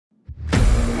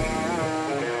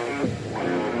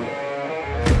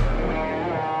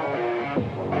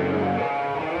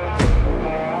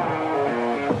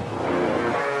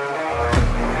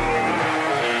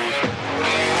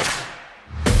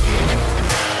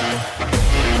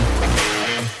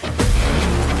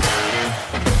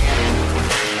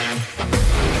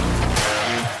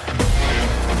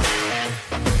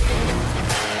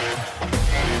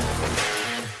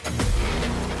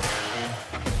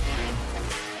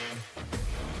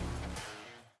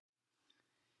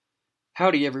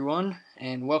Howdy, everyone,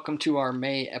 and welcome to our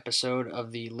May episode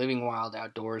of the Living Wild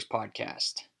Outdoors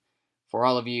podcast. For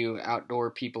all of you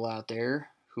outdoor people out there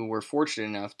who were fortunate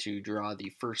enough to draw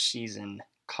the first season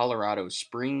Colorado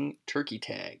Spring Turkey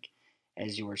Tag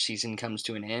as your season comes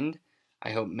to an end,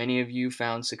 I hope many of you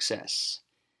found success.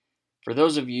 For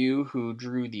those of you who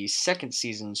drew the second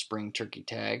season Spring Turkey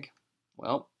Tag,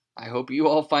 well, I hope you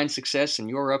all find success in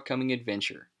your upcoming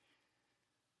adventure.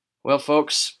 Well,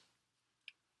 folks,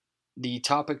 the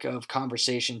topic of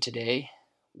conversation today,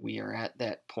 we are at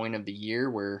that point of the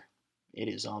year where it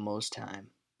is almost time.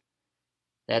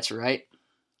 That's right.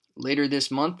 Later this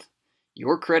month,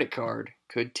 your credit card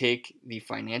could take the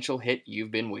financial hit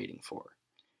you've been waiting for.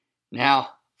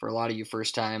 Now, for a lot of you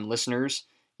first-time listeners,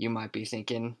 you might be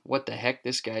thinking, what the heck,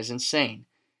 this guy's insane.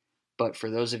 But for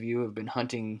those of you who have been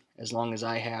hunting as long as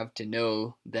I have to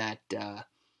know that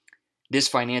this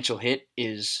financial hit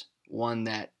is one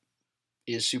that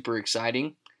is super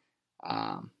exciting.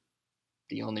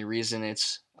 The only reason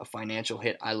it's a financial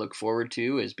hit I look forward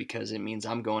to is because it means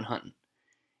I'm going hunting.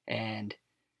 And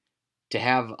to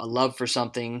have a love for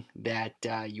something that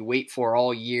you wait for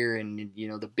all year, and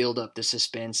the build up, the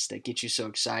suspense that gets you so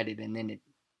excited, and then it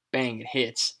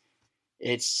hits.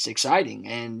 It's exciting,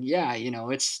 and yeah,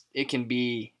 it can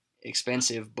be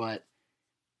expensive, but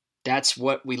that's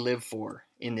what we live for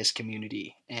in this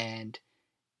community, and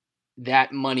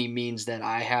that money means that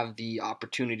I have the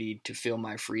opportunity to fill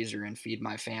my freezer and feed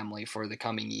my family for the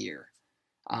coming year.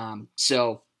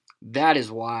 So that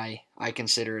is why I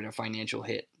consider it a financial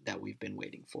hit that we've been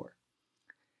waiting for.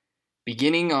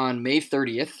 Beginning on May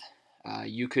 30th,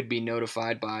 you could be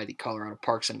notified by the Colorado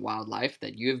Parks and Wildlife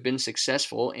that you have been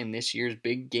successful in this year's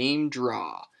big game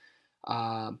draw.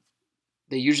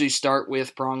 They usually start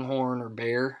with pronghorn or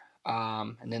bear,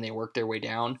 and then they work their way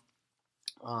down.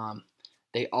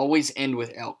 They always end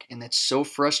with elk, and that's so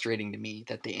frustrating to me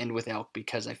that they end with elk,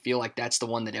 because I feel like that's the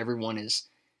one that everyone is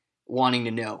wanting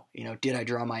to know. Did I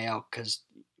draw my elk? Because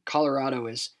Colorado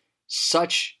is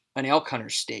such an elk hunter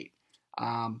state.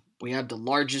 We have the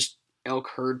largest elk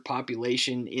herd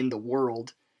population in the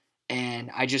world,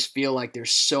 and I just feel like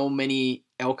there's so many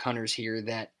elk hunters here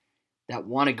that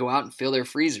want to go out and fill their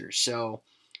freezers. So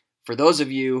for those of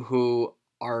you who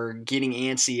are getting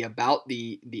antsy about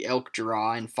the elk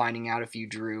draw and finding out if you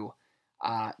drew,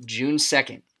 June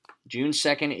 2nd. June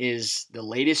 2nd is the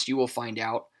latest you will find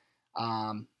out.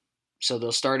 So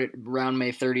they'll start at around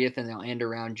May 30th and they'll end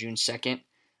around June 2nd.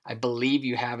 I believe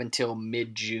you have until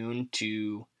mid-June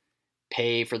to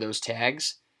pay for those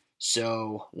tags.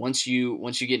 So once you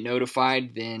get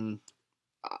notified, then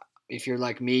if you're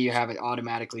like me, you have it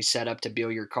automatically set up to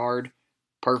bill your card.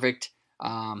 Perfect.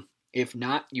 If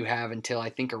not, you have until I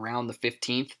think around the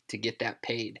 15th to get that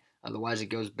paid. Otherwise, it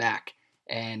goes back.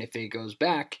 And if it goes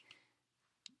back,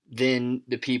 then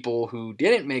the people who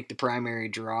didn't make the primary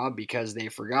draw because they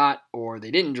forgot or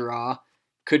they didn't draw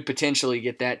could potentially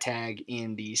get that tag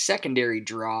in the secondary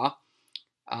draw,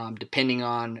 depending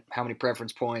on how many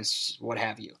preference points, what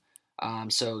have you.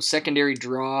 So secondary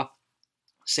draw,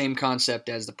 same concept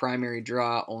as the primary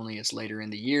draw, only it's later in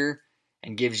the year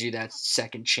and gives you that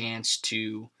second chance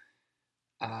to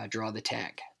draw the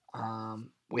tag.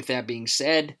 With that being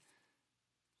said,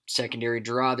 secondary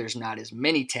draw, there's not as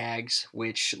many tags,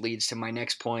 which leads to my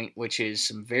next point, which is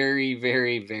some very,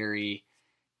 very, very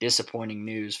disappointing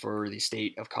news for the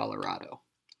state of Colorado.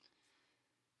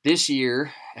 This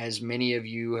year, as many of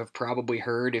you have probably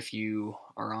heard if you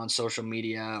are on social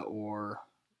media or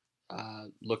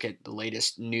look at the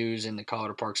latest news in the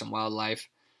Colorado Parks and Wildlife,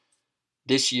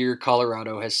 this year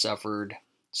Colorado has suffered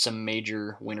some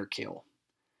major winter kill.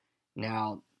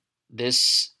 Now,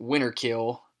 this winter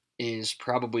kill is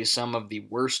probably some of the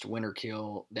worst winter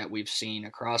kill that we've seen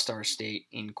across our state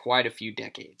in quite a few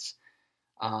decades.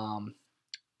 A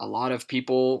lot of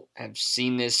people have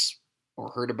seen this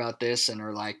or heard about this and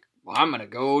are like, well, I'm going to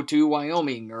go to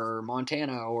Wyoming or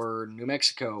Montana or New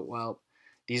Mexico. Well,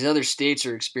 these other states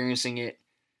are experiencing it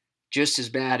just as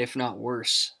bad, if not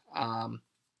worse. In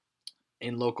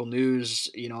local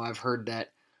news, I've heard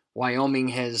that Wyoming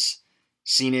has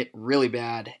seen it really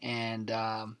bad, and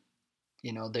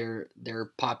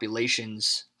their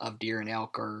populations of deer and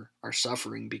elk are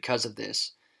suffering because of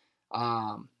this.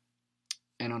 And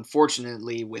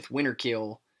unfortunately, with winter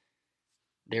kill,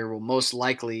 there will most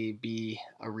likely be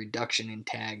a reduction in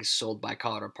tags sold by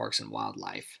Colorado Parks and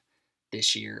Wildlife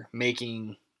this year,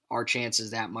 making our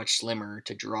chances that much slimmer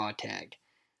to draw a tag.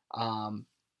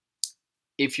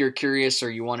 If you're curious or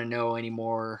you want to know any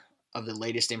more of the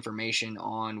latest information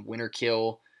on winter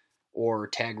kill or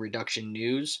tag reduction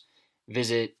news,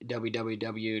 visit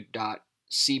www.cpww.org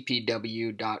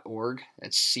cpw.org.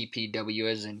 That's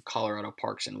CPW as in Colorado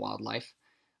Parks and Wildlife.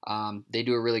 They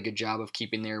do a really good job of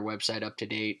keeping their website up to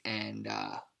date, and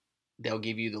they'll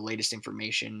give you the latest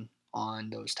information on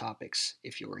those topics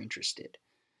if you're interested.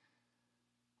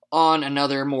 On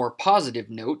another more positive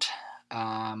note,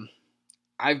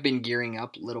 I've been gearing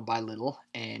up little by little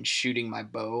and shooting my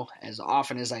bow as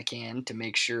often as I can to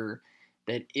make sure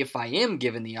that if I am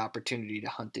given the opportunity to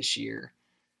hunt this year,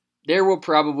 there will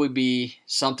probably be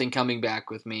something coming back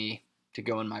with me to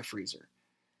go in my freezer.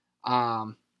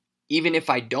 Even if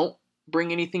I don't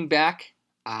bring anything back,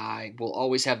 I will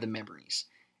always have the memories.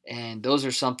 And those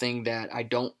are something that I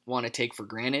don't want to take for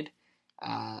granted.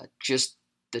 Just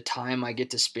the time I get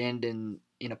to spend in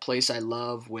a place I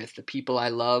love with the people I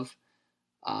love.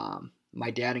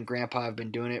 My dad and grandpa have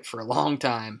been doing it for a long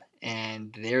time,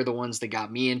 and they're the ones that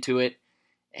got me into it.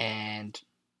 And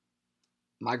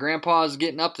my grandpa's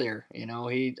getting up there.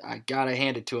 I gotta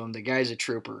hand it to him. The guy's a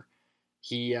trooper.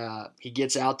 He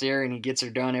gets out there and he gets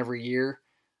it done every year.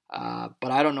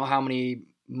 But I don't know how many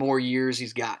more years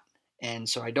he's got. And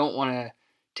so I don't want to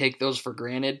take those for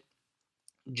granted.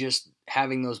 Just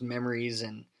having those memories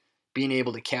and being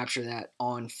able to capture that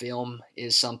on film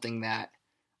is something that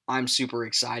I'm super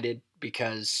excited,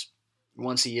 because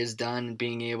once he is done,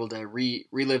 being able to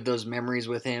relive those memories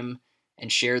with him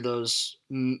and share those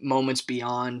moments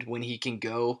beyond when he can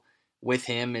go with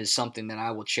him is something that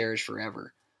I will cherish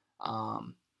forever.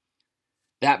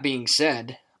 That being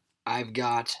said, I've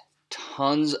got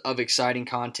tons of exciting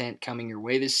content coming your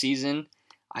way this season.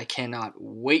 I cannot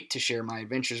wait to share my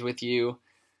adventures with you.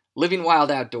 Living Wild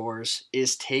Outdoors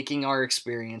is taking our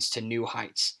experience to new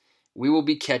heights. We will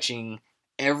be catching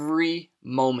every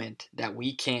moment that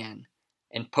we can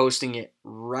and posting it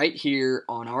right here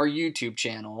on our YouTube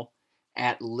channel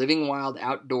at Living Wild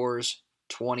Outdoors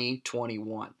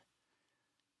 2021.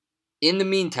 In the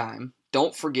meantime,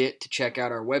 don't forget to check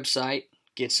out our website,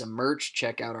 get some merch,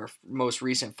 check out our most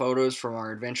recent photos from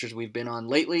our adventures we've been on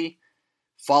lately.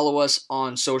 Follow us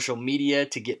on social media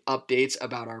to get updates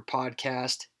about our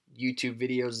podcast, YouTube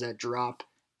videos that drop,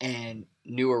 and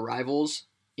new arrivals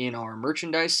in our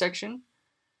merchandise section.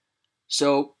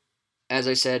 So, as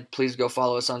I said, please go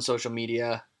follow us on social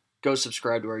media. Go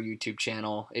subscribe to our YouTube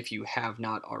channel if you have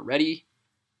not already.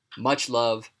 Much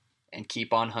love, and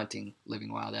keep on hunting,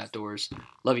 Living Wild Outdoors.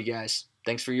 Love you guys.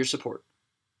 Thanks for your support.